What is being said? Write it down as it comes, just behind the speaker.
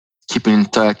keeping in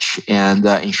touch and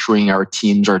ensuring our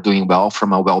teams are doing well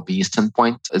from a well-being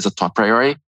standpoint is a top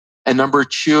priority. And number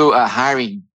two,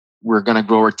 hiring. We're going to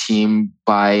grow our team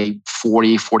by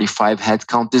 40, 45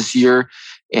 headcount this year.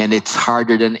 And it's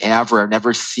harder than ever. I've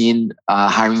never seen a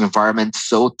hiring environment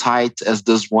so tight as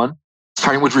this one.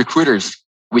 Starting with recruiters.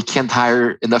 We can't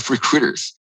hire enough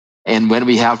recruiters. And when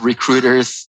we have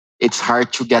recruiters, it's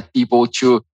hard to get people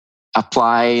to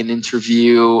apply and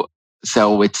interview.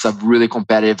 So it's a really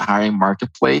competitive hiring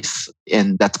marketplace.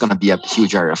 And that's going to be a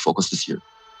huge area of focus this year.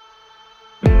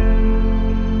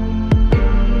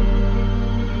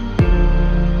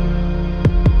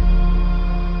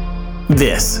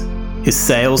 This is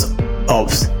Sales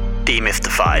Ops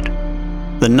Demystified,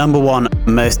 the number one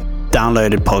most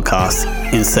downloaded podcast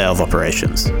in sales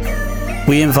operations.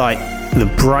 We invite the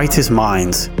brightest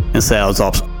minds in sales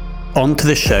ops onto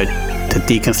the show to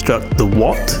deconstruct the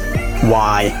what,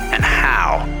 why, and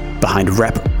how behind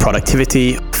rep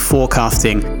productivity,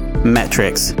 forecasting,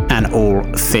 metrics, and all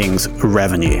things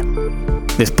revenue.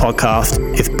 This podcast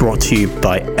is brought to you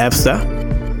by Ebsta,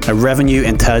 a revenue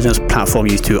intelligence platform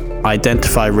used to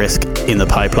identify risk in the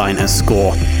pipeline and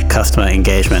score customer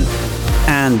engagement,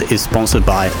 and is sponsored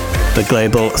by the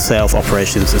Global Sales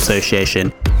Operations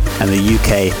Association and the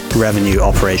UK Revenue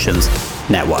Operations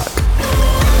Network.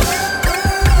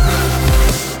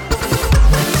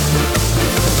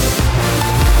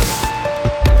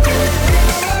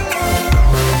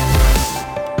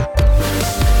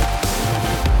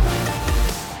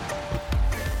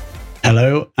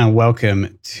 Hello and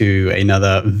welcome to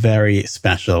another very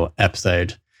special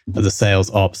episode of the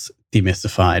Sales Ops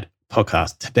Demystified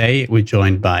podcast. Today, we're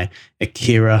joined by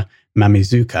Akira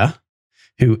Mamizuka,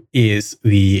 who is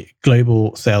the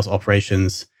Global Sales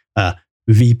Operations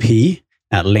VP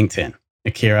at LinkedIn.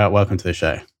 Akira, welcome to the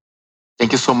show.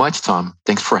 Thank you so much, Tom.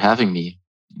 Thanks for having me.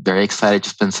 Very excited to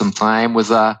spend some time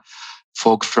with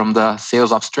folks from the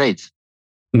sales ops trades.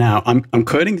 Now, I'm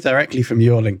quoting directly from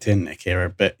your LinkedIn, Akira,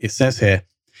 but it says here,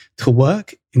 to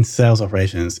work in sales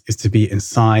operations is to be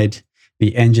inside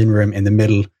the engine room in the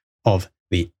middle of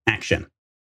the action.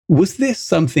 Was this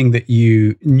something that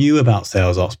you knew about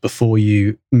sales ops before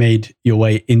you made your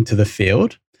way into the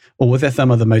field? Or was there some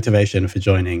other motivation for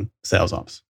joining sales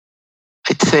ops?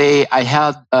 I'd say I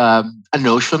had a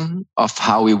notion of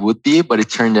how it would be, but it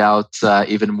turned out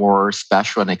even more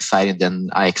special and exciting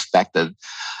than I expected.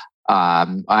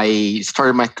 I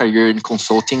started my career in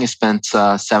consulting. I spent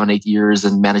 7-8 years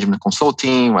in management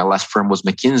consulting. My last firm was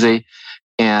McKinsey.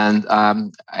 And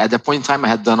at that point in time, I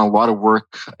had done a lot of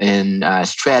work in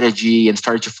strategy and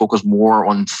started to focus more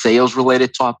on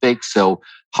sales-related topics. So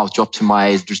how to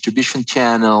optimize distribution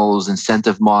channels,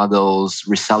 incentive models,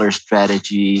 reseller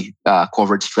strategy,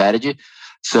 coverage strategy.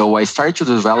 So I started to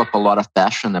develop a lot of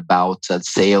passion about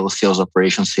sales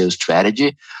operations, sales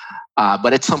strategy.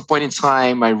 But at some point in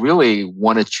time, I really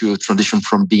wanted to transition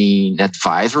from being an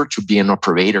advisor to being an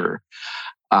operator.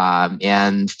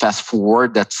 And fast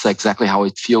forward, that's exactly how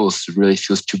it feels. It really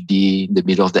feels to be in the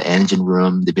middle of the engine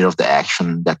room, the middle of the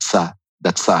action. That's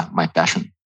my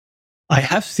passion. I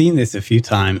have seen this a few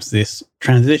times, this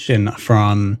transition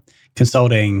from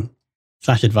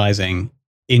consulting/advising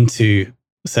into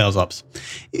sales ops.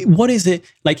 What is it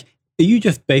like? Are you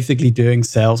just basically doing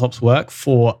sales ops work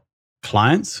for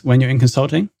clients when you're in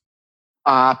consulting?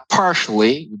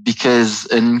 Partially, because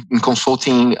in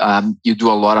consulting, you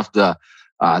do a lot of the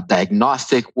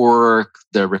diagnostic work,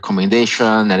 the recommendation,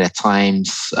 and at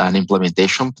times an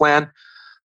implementation plan.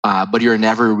 But you're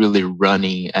never really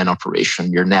running an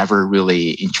operation. You're never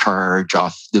really in charge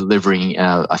of delivering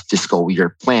a fiscal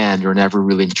year plan. You're never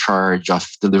really in charge of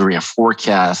delivering a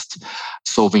forecast,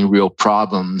 solving real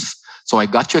problems. So I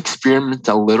got to experiment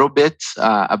a little bit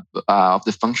of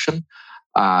the function,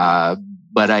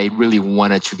 but I really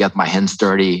wanted to get my hands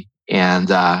dirty and,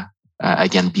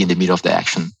 again, be in the middle of the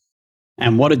action.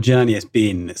 And what a journey it's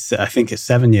been. I think it's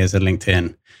 7 years at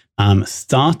LinkedIn,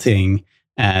 starting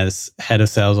as head of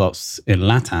sales ops in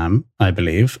LATAM, I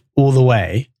believe, all the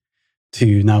way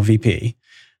to now VP.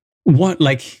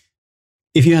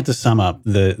 If you had to sum up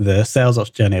the sales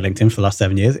ops journey at LinkedIn for the last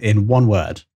 7 years in one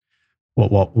word,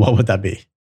 what would that be?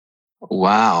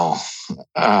 Wow.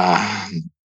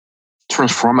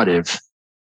 Transformative.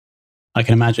 I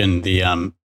can imagine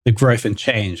the growth and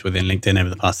change within LinkedIn over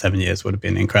the past 7 years would have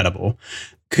been incredible.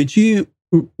 Could you,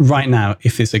 right now,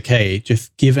 if it's okay,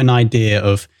 just give an idea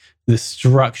of the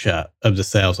structure of the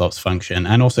sales ops function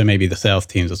and also maybe the sales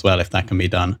teams as well, if that can be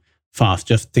done fast,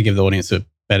 just to give the audience a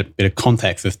bit of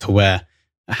context as to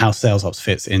how sales ops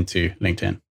fits into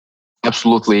LinkedIn?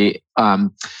 Absolutely.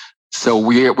 So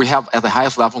we have at the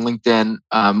highest level on LinkedIn,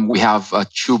 we have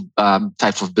two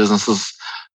types of businesses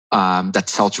that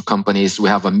sell to companies. We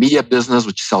have a media business,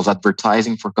 which sells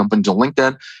advertising for companies on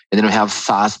LinkedIn. And then we have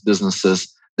SaaS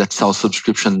businesses that sell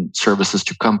subscription services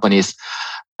to companies.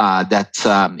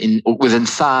 Within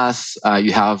SaaS,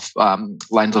 you have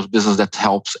lines of business that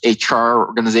helps HR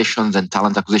organizations and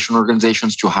talent acquisition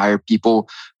organizations to hire people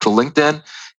to LinkedIn.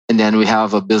 And then we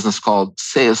have a business called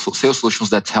Sales Solutions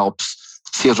that helps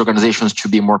sales organizations to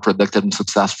be more productive and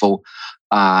successful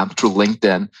through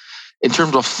LinkedIn. In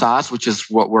terms of SaaS, which is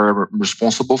what we're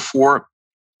responsible for,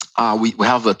 we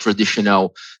have a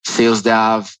traditional sales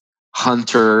dev,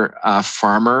 hunter,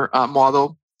 farmer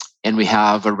model. And we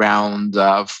have around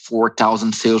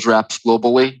 4,000 sales reps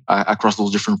globally across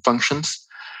those different functions.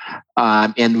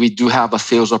 And we do have a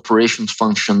sales operations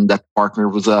function that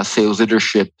partners with sales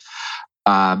leadership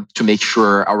to make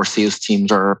sure our sales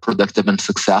teams are productive and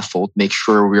successful, to make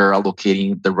sure we are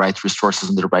allocating the right resources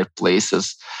in the right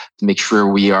places, to make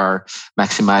sure we are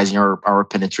maximizing our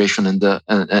penetration in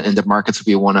the markets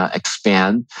we want to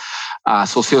expand.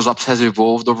 So sales ops has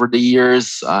evolved over the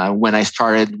years. When I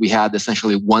started, we had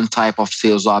essentially one type of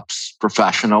sales ops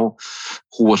professional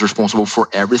who was responsible for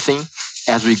everything.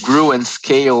 As we grew and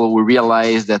scale, we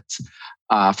realized that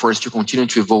for us to continue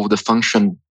to evolve the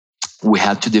function, we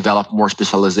had to develop more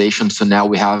specialization. So now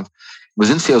we have,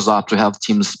 within sales ops, we have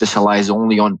teams specialized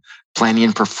only on planning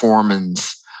and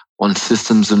performance, on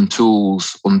systems and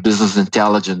tools, on business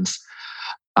intelligence.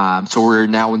 So we're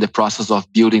now in the process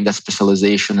of building that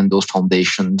specialization and those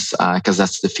foundations because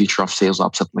that's the future of sales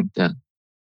ops at LinkedIn.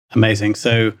 Amazing.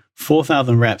 So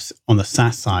 4,000 reps on the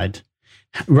SaaS side.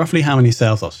 Roughly how many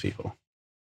sales ops people?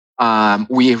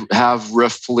 We have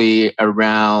roughly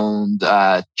around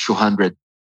 200.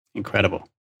 Incredible.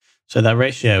 So that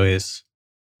ratio is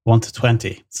 1 to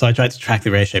 20. So I tried to track the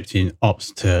ratio between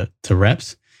ops to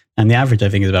reps. And the average, I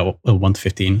think, is about 1 to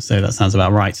 15. So that sounds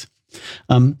about right.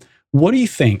 What do you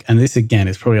think? And this, again,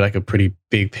 is probably like a pretty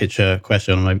big picture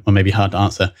question or maybe hard to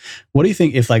answer. What do you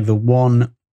think is like the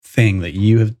one thing that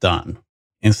you have done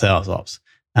in sales ops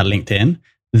at LinkedIn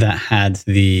that had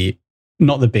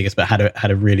not the biggest, but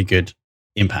had a really good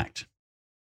impact?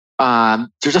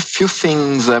 There's a few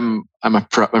things I'm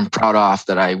proud of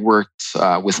that I worked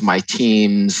with my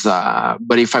teams.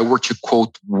 But if I were to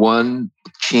quote one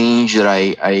change that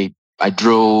I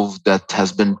drove that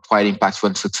has been quite impactful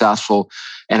and successful,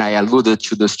 and I alluded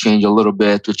to this change a little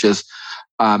bit, which is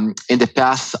in the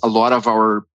past, a lot of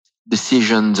our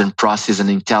decisions and process and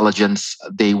intelligence,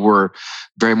 they were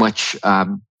very much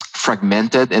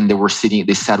fragmented, and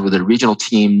they sat with the regional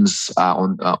teams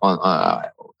on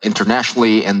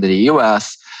internationally and the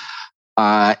US.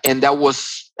 And that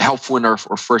was helpful in our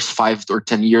first 5 or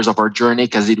 10 years of our journey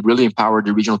because it really empowered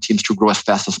the regional teams to grow as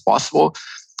fast as possible.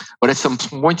 But at some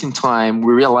point in time,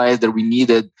 we realized that we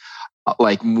needed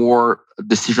more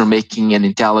decision-making and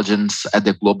intelligence at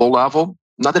the global level.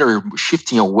 Not that we're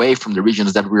shifting away from the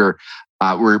regions, that we're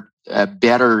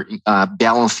better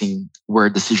balancing where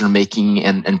decision-making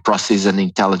and process and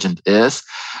intelligence is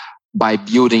by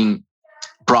building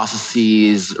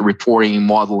processes, reporting,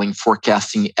 modeling,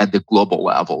 forecasting at the global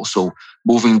level. So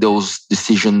moving those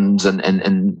decisions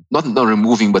and not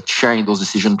removing, but sharing those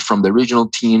decisions from the regional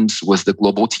teams with the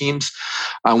global teams.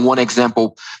 One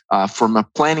example, from a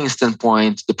planning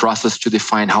standpoint, the process to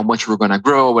define how much we're going to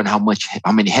grow and how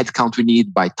many headcount we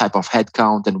need by type of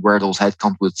headcount and where those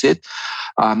headcount would sit.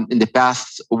 In the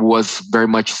past was very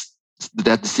much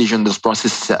that decision, this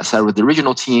process sat with the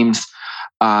regional teams,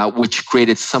 which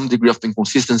created some degree of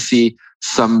inconsistency,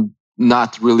 some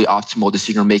not really optimal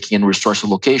decision-making and resource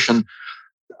allocation.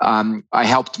 I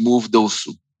helped move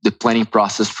the planning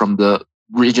process from the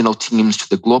regional teams to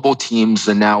the global teams,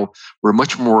 and now we're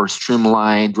much more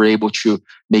streamlined. We're able to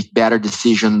make better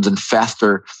decisions and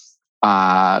faster,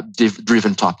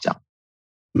 driven top-down.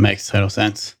 Makes total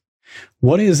sense.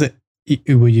 What is it,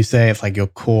 would you say, it's like your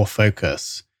core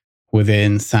focus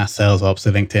within SaaS sales ops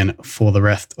at LinkedIn for the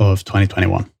rest of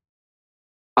 2021?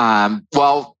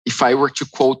 Well, if I were to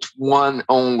quote one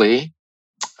only,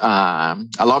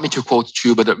 allow me to quote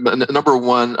two, but number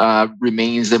one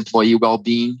remains employee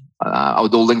well-being.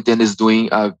 Although LinkedIn is doing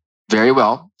very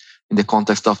well in the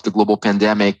context of the global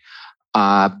pandemic,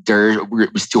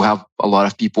 we still have a lot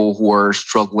of people who are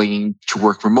struggling to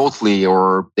work remotely,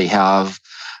 or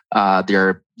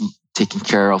they're taking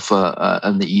care of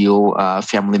an ill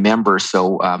family member.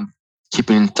 So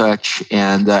keeping in touch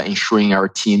and ensuring our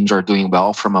teams are doing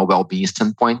well from a well-being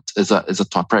standpoint is a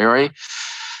top priority.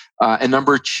 And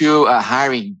number two,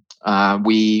 hiring.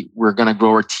 We're going to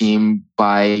grow our team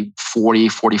by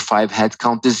 45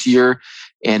 headcount this year.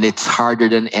 and it's harder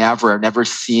than ever. I've never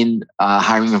seen a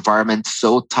hiring environment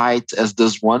so tight as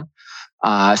this one.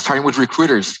 Starting with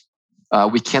recruiters.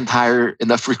 We can't hire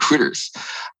enough recruiters.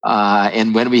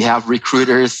 And when we have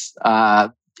recruiters,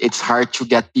 it's hard to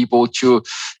get people to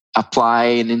apply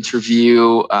and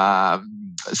interview.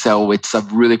 So it's a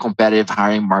really competitive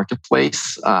hiring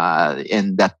marketplace.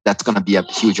 And that's going to be a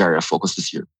huge area of focus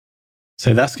this year.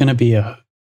 So that's going to be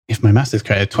if my math is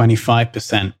correct,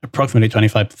 approximately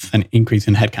 25% increase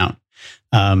in headcount.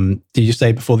 Did you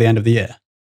say before the end of the year?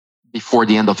 Before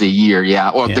the end of the year,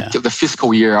 yeah. Or the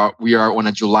fiscal year, we are on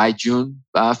a July-June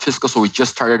fiscal. So we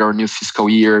just started our new fiscal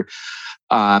year.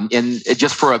 And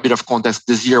just for a bit of context,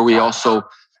 this year we also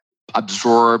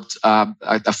absorbed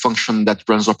a function that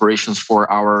runs operations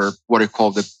for our, what I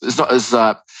call is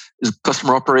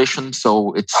customer operations.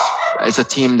 So it's a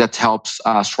team that helps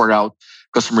sort out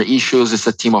customer issues. It's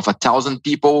a team of 1,000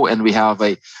 people, and we have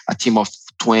a team of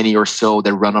 20 or so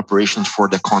that run operations for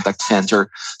the contact center.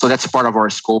 So that's part of our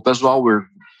scope as well.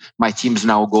 My teams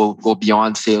now go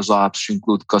beyond sales ops to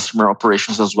include customer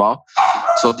operations as well.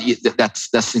 So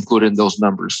that's included in those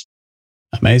numbers.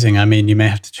 Amazing. I mean, you may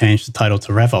have to change the title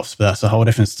to RevOps, but that's a whole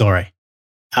different story.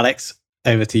 Alex,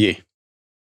 over to you.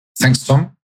 Thanks,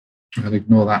 Tom. I'm going to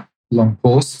ignore that long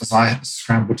pause as I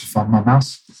scramble to find my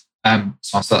mouse.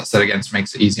 So I'll start that again to make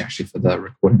it easy actually for the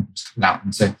recording to come out.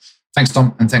 And so thanks,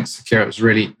 Tom, and thanks, Akira. It was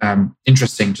really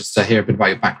interesting just to hear a bit about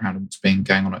your background and what's been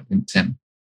going on at LinkedIn.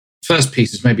 First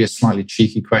piece is maybe a slightly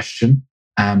cheeky question,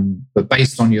 but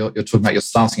based on you're talking about your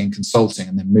starting in consulting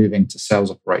and then moving to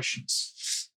sales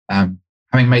operations.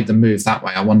 Having made the move that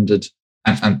way, I wondered,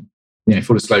 and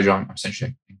full disclosure, I'm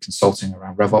essentially in consulting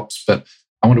around RevOps, but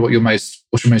I wonder what's your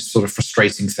most sort of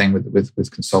frustrating thing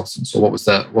with consultants, or what was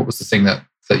the thing that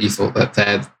you thought that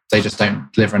they just don't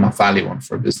deliver enough value on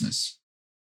for a business?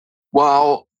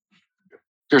 Well,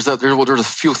 there's a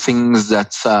few things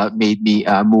that made me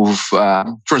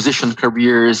transition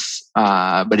careers.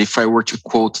 But if I were to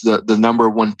quote the number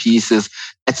one piece is,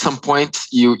 at some point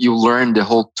you learn the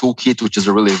whole toolkit, which is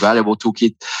a really valuable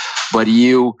toolkit, but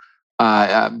you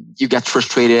get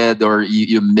frustrated or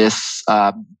you miss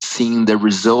seeing the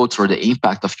results or the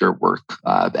impact of your work.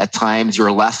 At times,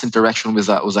 your last interaction with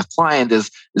a client is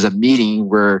a meeting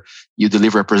where you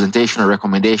deliver a presentation, a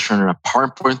recommendation, or a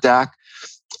PowerPoint deck.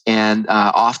 And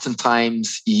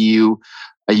oftentimes you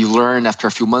learn after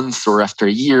a few months or after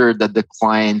a year that the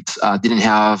client didn't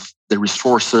have the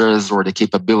resources or the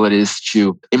capabilities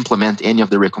to implement any of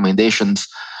the recommendations.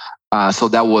 So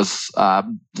that was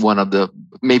one of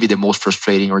maybe the most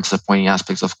frustrating or disappointing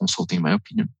aspects of consulting, in my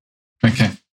opinion.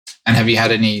 Okay. And have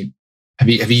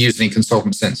you used any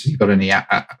consultants since? Have you got any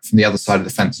from the other side of the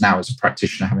fence now as a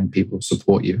practitioner, having people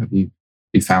support you? Have you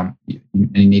found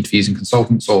any need for using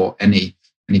consultants or any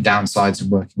downsides in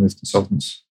working with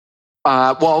consultants?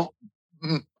 Well,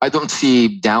 I don't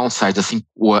see downsides. I think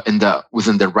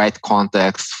within the right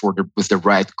context with the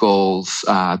right goals,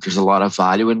 there's a lot of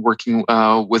value in working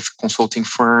with consulting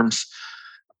firms.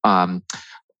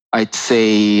 I'd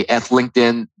say at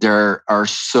LinkedIn, there are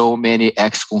so many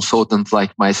ex-consultants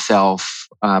like myself.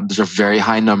 There's a very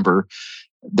high number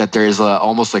that there is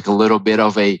almost like a little bit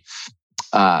of an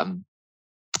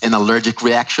allergic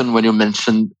reaction when you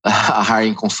mention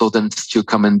hiring consultants to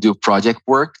come and do project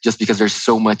work, just because there's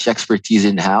so much expertise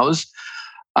in-house.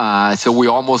 So we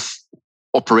almost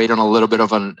operate on a little bit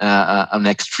of an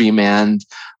extreme end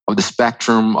of the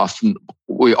spectrum. Often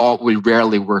we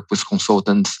rarely work with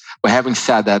consultants. But having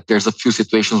said that, there's a few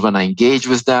situations when I engage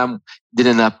with them,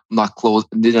 didn't end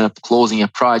up closing a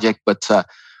project, but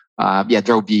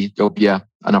there'll be an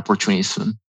opportunity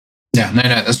soon. Yeah, no,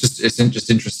 it's just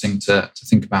interesting to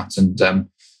think about. And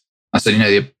I said,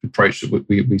 the approach that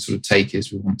we sort of take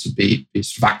is we want to be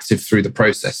sort of active through the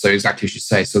process. So exactly as you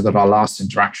say, so that our last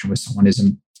interaction with someone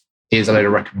isn't, here's a load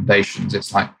of recommendations.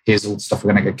 It's like, here's all the stuff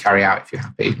we're going to go carry out. If you're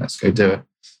happy, let's go do it.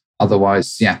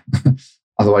 Otherwise,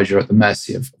 otherwise you're at the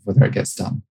mercy of whether it gets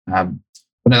done. But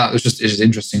no, it's just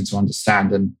interesting to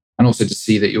understand and also to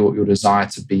see that your desire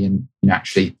to be in,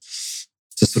 actually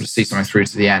to sort of see something through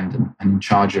to the end and in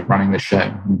charge of running the show.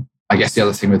 And I guess the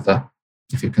other thing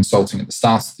if you're consulting at the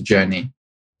start of the journey,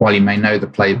 while you may know the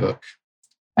playbook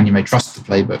and you may trust the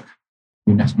playbook,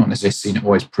 you've not necessarily seen it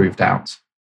always proved out.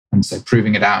 And so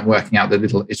proving it out and working out the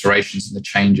little iterations and the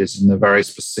changes and the very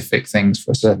specific things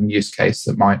for a certain use case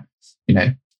that might,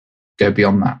 go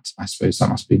beyond that. I suppose that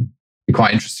must be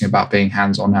quite interesting about being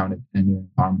hands-on now in a new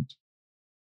environment.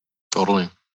 Totally.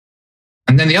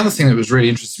 And then the other thing that was really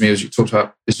interesting to me, as you talked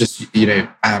about, is just,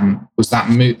 was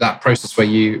that process where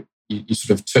you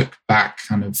sort of took back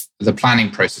kind of the planning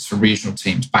process from regional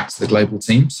teams back to the global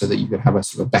team so that you could have a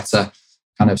sort of better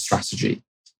kind of strategy.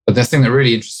 But the thing that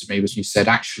really interested me was you said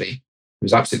actually it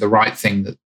was absolutely the right thing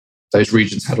that those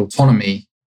regions had autonomy.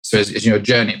 So as your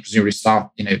journey presumably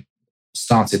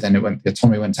started, then the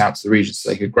autonomy went out to the regions so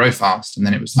they could grow fast, and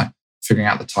then it was like figuring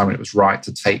out the time when it was right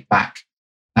to take back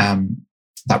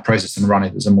that process and run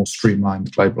it as a more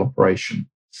streamlined global operation.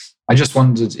 I just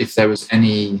wondered if there was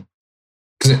any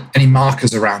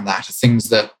markers around that, things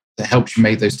that helped you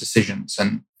make those decisions,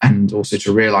 and also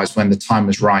to realize when the time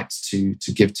was right to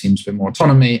give teams a bit more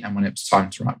autonomy and when it was time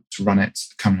to run it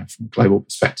coming from a global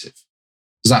perspective.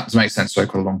 Does that make sense? So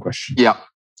quite a long question. Yeah,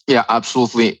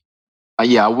 absolutely.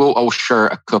 I will share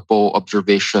a couple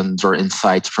observations or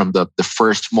insights from the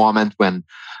first moment when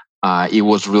it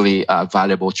was really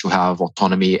valuable to have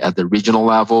autonomy at the regional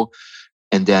level,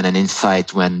 and then an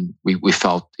insight when we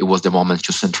felt it was the moment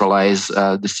to centralize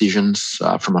decisions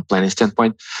from a planning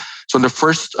standpoint. So in the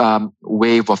first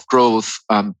wave of growth,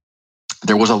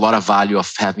 there was a lot of value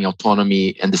of having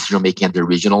autonomy and decision making at the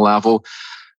regional level,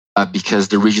 because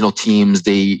the regional teams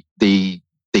they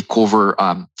cover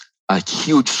a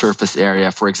huge surface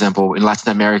area. For example, in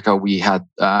Latin America, we had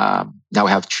now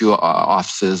we have two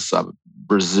offices,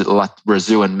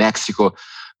 Brazil and Mexico.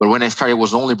 But when I started, it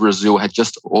was only Brazil. I had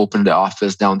just opened the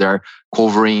office down there,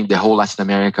 covering the whole Latin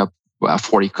America,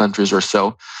 40 countries or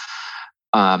so.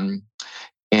 From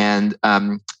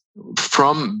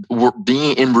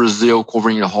being in Brazil,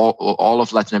 covering all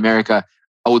of Latin America,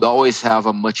 I would always have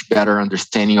a much better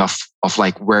understanding of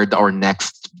like where our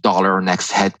next dollar or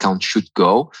next headcount should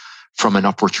go from an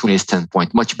opportunity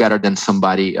standpoint, much better than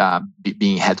somebody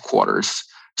being headquarters.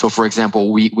 So, for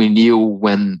example, we knew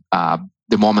when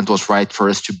the moment was right for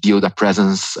us to build a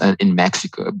presence in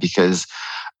Mexico, because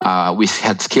we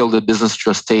had scaled the business to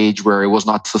a stage where it was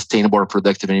not sustainable or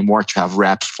productive anymore to have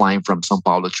reps flying from São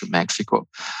Paulo to Mexico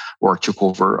or to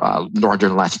cover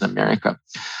northern Latin America.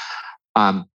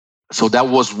 So that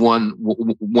was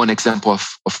one example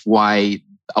of why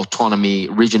autonomy,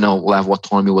 regional level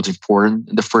autonomy, was important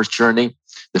in the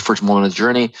first moment of the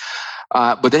journey.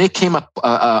 But then it came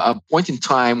a point in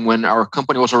time when our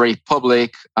company was already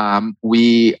public.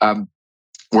 We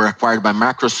were acquired by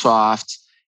Microsoft,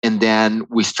 and then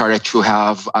we started to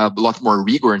have a lot more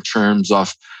rigor in terms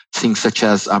of things such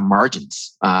as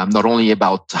margins. Not only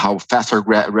about how fast our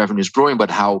revenue is growing,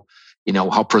 but how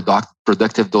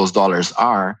productive those dollars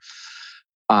are.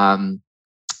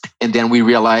 And then we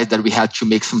realized that we had to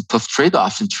make some tough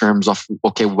trade-offs in terms of,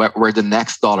 okay, where the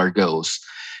next dollar goes.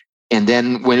 And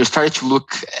then when we started to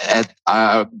look at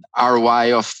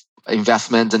ROI of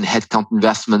investments and headcount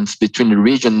investments between the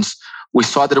regions, we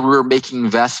saw that we were making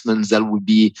investments that would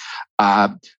be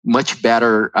much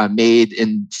better made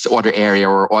in other area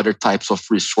or other types of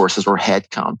resources or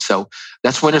headcount. So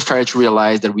that's when I started to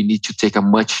realize that we need to take a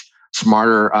much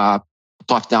smarter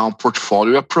top-down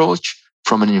portfolio approach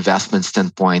from an investment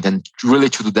standpoint. And really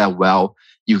to do that well,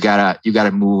 you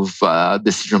gotta move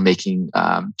decision making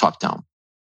top down.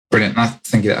 Brilliant. I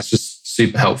think that's just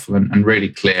super helpful and really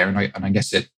clear. And I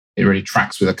guess it really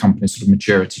tracks with a company's sort of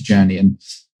maturity journey. And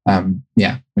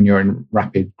when you're in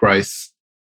rapid growth,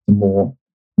 the more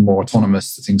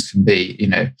autonomous that things can be.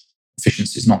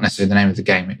 Efficiency is not necessarily the name of the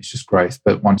game; it's just growth.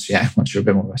 But once you're a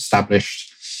bit more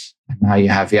established, and now you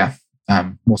have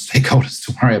more stakeholders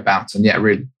to worry about, and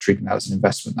really treating that as an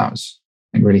investment, that was,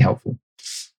 I think, really helpful.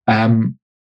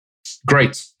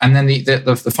 Great. And then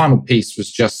the final piece was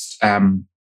just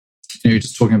you're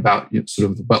just talking about sort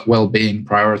of the well-being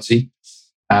priority,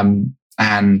 and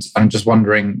I'm just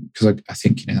wondering, because I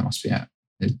think that must be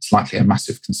it's likely a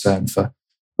massive concern for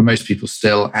most people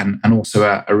still, and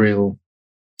also a real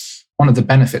one of the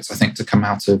benefits, I think, to come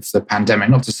out of the pandemic.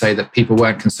 Not to say that people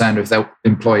weren't concerned with their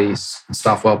employees and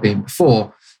staff well-being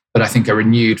before, but I think a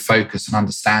renewed focus and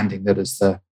understanding that as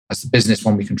the business,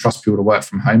 one, we can trust people to work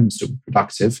from home and still be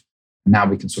productive. And now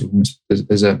we can sort of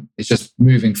it's just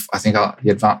moving, I think,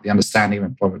 the understanding of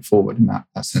employment forward in that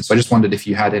sense. So I just wondered if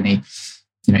you had any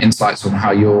insights on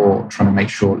how you're trying to make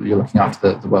sure that you're looking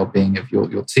after the well-being of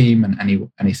your team, and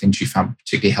any things you found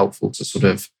particularly helpful to sort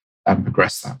of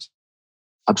progress that.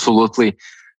 Absolutely.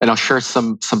 And I'll share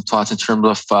some thoughts in terms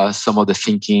of some of the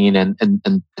thinking and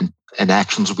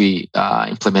actions we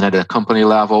implemented at a company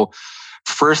level.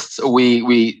 First,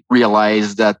 we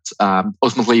realized that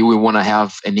ultimately we want to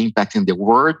have an impact in the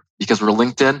world because we're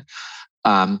LinkedIn,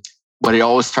 but it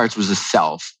always starts with the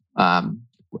self.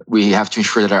 We have to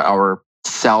ensure that our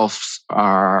selves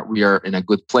we are in a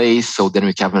good place, so then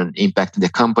we can have an impact in the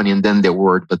company and then the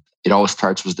world. But it always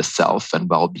starts with the self and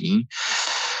well-being.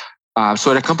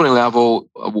 So at a company level,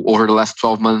 over the last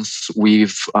 12 months,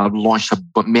 we've launched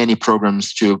many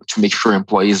programs to make sure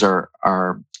employees are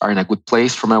in a good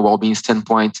place from a well-being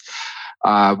standpoint.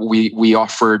 We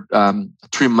offered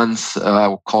 3 months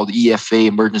called EFA,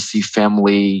 Emergency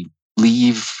Family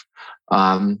Leave.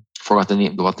 Forgot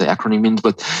what the acronym means,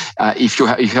 but if you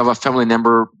have a family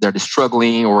member that is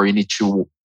struggling, or you need to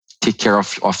take care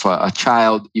of a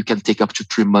child, you can take up to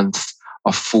 3 months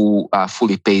of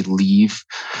fully paid leave.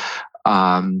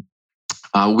 Last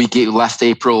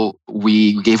April,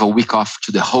 we gave a week off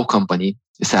to the whole company.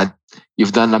 We said,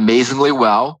 "You've done amazingly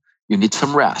well. You need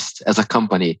some rest as a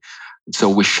company." So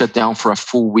we shut down for a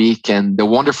full week. And the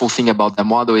wonderful thing about the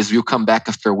model is you come back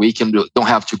after a week and don't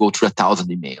have to go through 1,000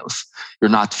 emails. You're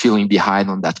not feeling behind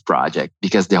on that project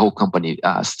because the whole company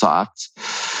stopped.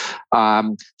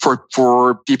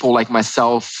 For people like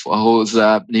myself, who's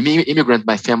an immigrant,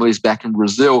 my family is back in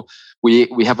Brazil. We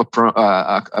have a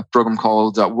program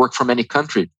called Work from Any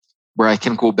Country, where I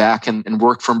can go back and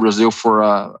work from Brazil for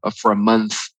a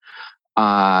month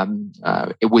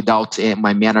without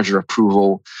my manager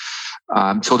approval.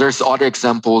 So there's other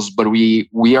examples, but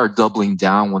we are doubling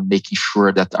down on making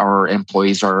sure that our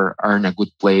employees are in a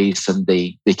good place and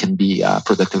they can be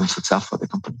productive and successful at the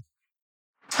company.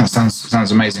 That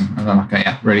sounds amazing.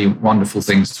 Really wonderful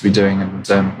things to be doing, and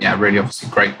really obviously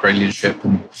great leadership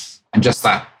and just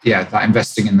that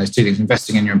investing in those two things,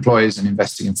 investing in your employees and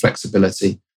investing in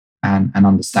flexibility and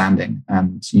understanding.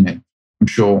 And I'm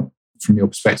sure from your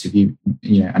perspective, and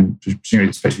presumably the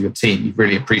perspective of your team, you've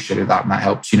really appreciated that, and that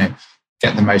helps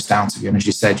get the most out of you. And as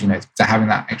you said, to having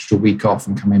that extra week off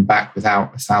and coming back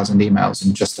without 1,000 emails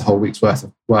and just a whole week's worth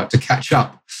of work to catch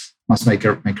up must make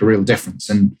a real difference.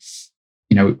 And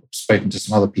we've spoken to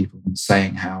some other people and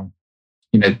saying how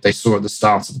they saw at the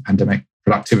start of the pandemic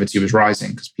productivity was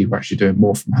rising because people were actually doing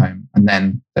more from home, and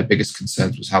then their biggest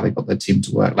concerns was how they got their team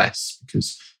to work less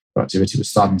because productivity was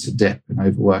starting to dip and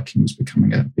overworking was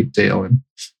becoming a big deal. And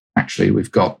actually,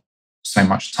 we've got so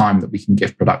much time that we can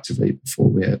give productively before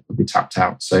we'll be tapped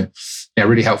out. So,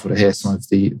 really helpful to hear some of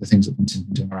the things that we've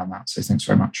been doing around that. So, thanks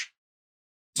very much.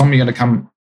 Tom, you're going to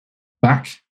come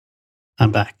back?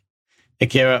 I'm back.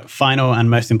 Akira, final and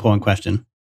most important question.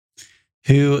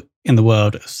 Who in the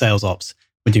world of sales ops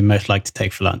would you most like to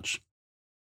take for lunch?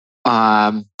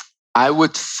 I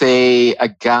would say a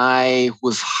guy who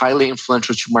was highly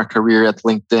influential to my career at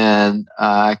LinkedIn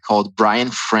called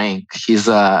Brian Frank. He's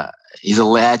a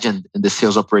legend in the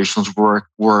sales operations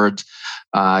world.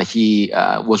 He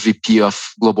was VP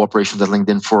of global operations at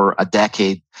LinkedIn for a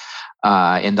decade.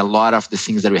 And a lot of the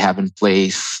things that we have in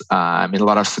place, a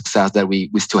lot of success that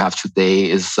we still have today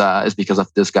is because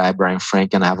of this guy, Brian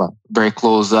Frank, and I have a very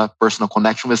close personal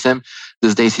connection with him.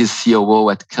 These days, he's COO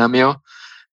at Cameo,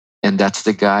 and that's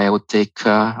the guy I would take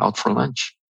out for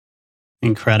lunch.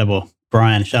 Incredible.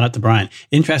 Brian, shout out to Brian.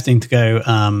 Interesting to go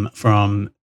from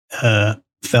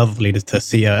sales leader to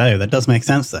COO. That does make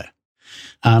sense, though.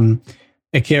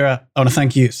 Akira, I want to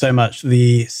thank you so much.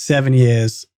 The 7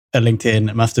 years at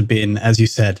LinkedIn must have been, as you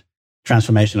said,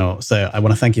 transformational. So I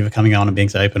want to thank you for coming on and being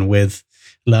so open with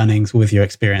learnings, with your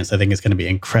experience. I think it's going to be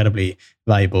incredibly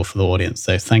valuable for the audience.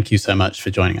 So thank you so much for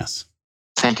joining us.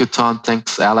 Thank you, Tom.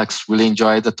 Thanks, Alex. Really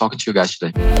enjoyed talking to you guys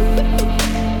today.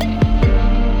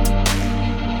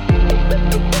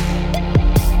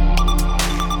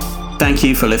 Thank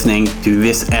you for listening to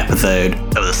this episode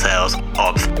of the Sales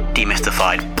Ops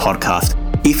Demystified podcast.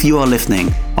 If you are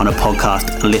listening on a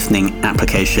podcast listening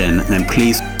application, then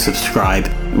please subscribe,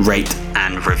 rate,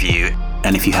 and review.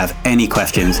 And if you have any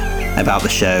questions about the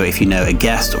show, if you know a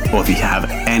guest, or if you have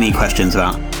any questions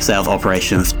about sales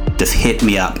operations, just hit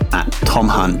me up at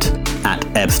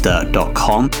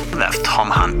tomhunt@ebster.com. That's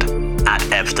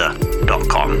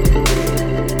tomhunt@ebster.com.